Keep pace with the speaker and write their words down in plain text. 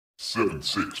7,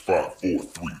 6, 5, 4,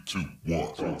 3, 2, 1. You'll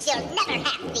never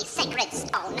have the sacred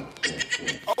stone.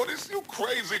 Oh, this you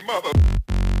crazy mother.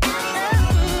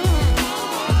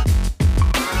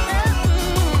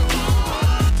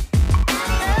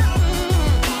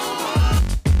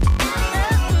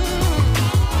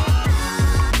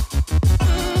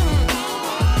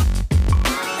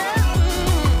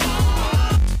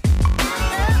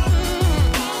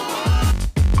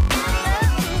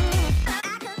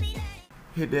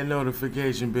 Hit that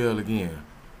notification bell again.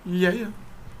 Yeah.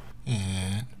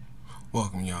 And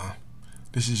welcome, y'all.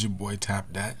 This is your boy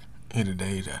Top Dot here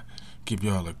today to give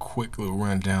y'all a quick little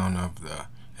rundown of the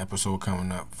episode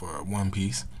coming up for One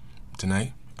Piece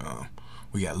tonight.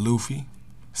 We got Luffy,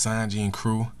 Sanji, and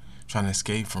crew trying to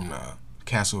escape from the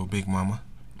castle of Big Mama.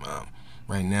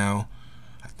 Right now,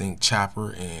 I think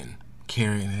Chopper and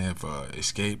Carrot have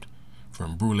escaped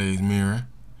from Brulee's mirror.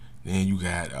 Then you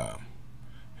got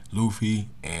Luffy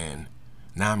and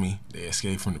Nami. They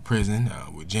escaped from the prison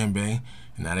with Jinbei,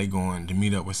 and now they going to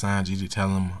meet up with Sanji to tell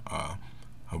him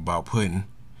about Puddin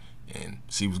and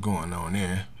see what's going on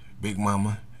there. Big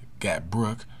Mama got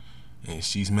Brooke, and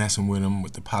she's messing with him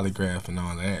with the polygraph and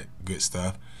all that good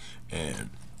stuff. And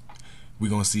we're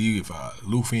going to see if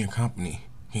Luffy and company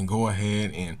can go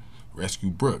ahead and rescue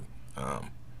Brooke.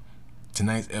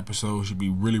 Tonight's episode should be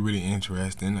really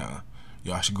interesting.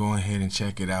 Y'all should go ahead and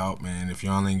check it out, man. If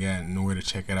y'all ain't got nowhere to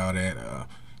check it out at,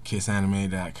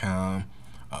 kissanime.com,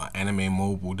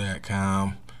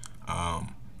 animemobile.com.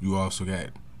 You also got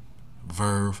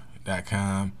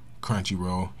verve.com,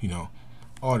 Crunchyroll,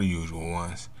 all the usual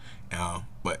ones.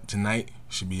 But tonight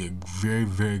should be a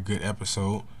very good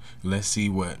episode. Let's see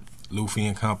what Luffy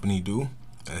and company do.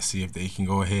 Let's see if they can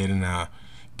go ahead and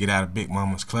get out of Big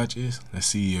Mama's clutches. Let's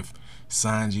see if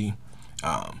Sanji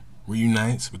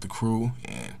reunites with the crew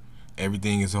and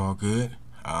everything is all good.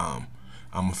 I'm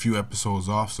a few episodes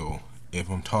off, so if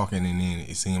I'm talking and then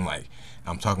it seems like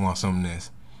I'm talking about something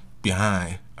that's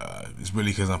behind, it's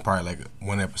really because I'm probably like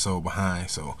one episode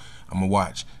behind. So I'm gonna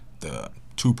watch the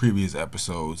 2 previous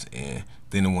episodes and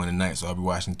then the one tonight, so I'll be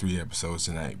watching 3 episodes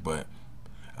tonight. But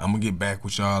I'm gonna get back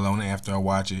with y'all on it after I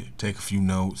watch it, take a few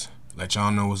notes, let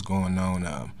y'all know what's going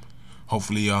on.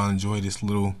 Hopefully y'all enjoy this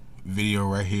little video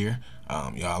right here.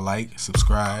 Y'all like,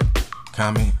 subscribe,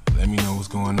 comment, let me know what's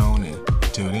going on, and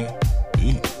until then,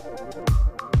 peace.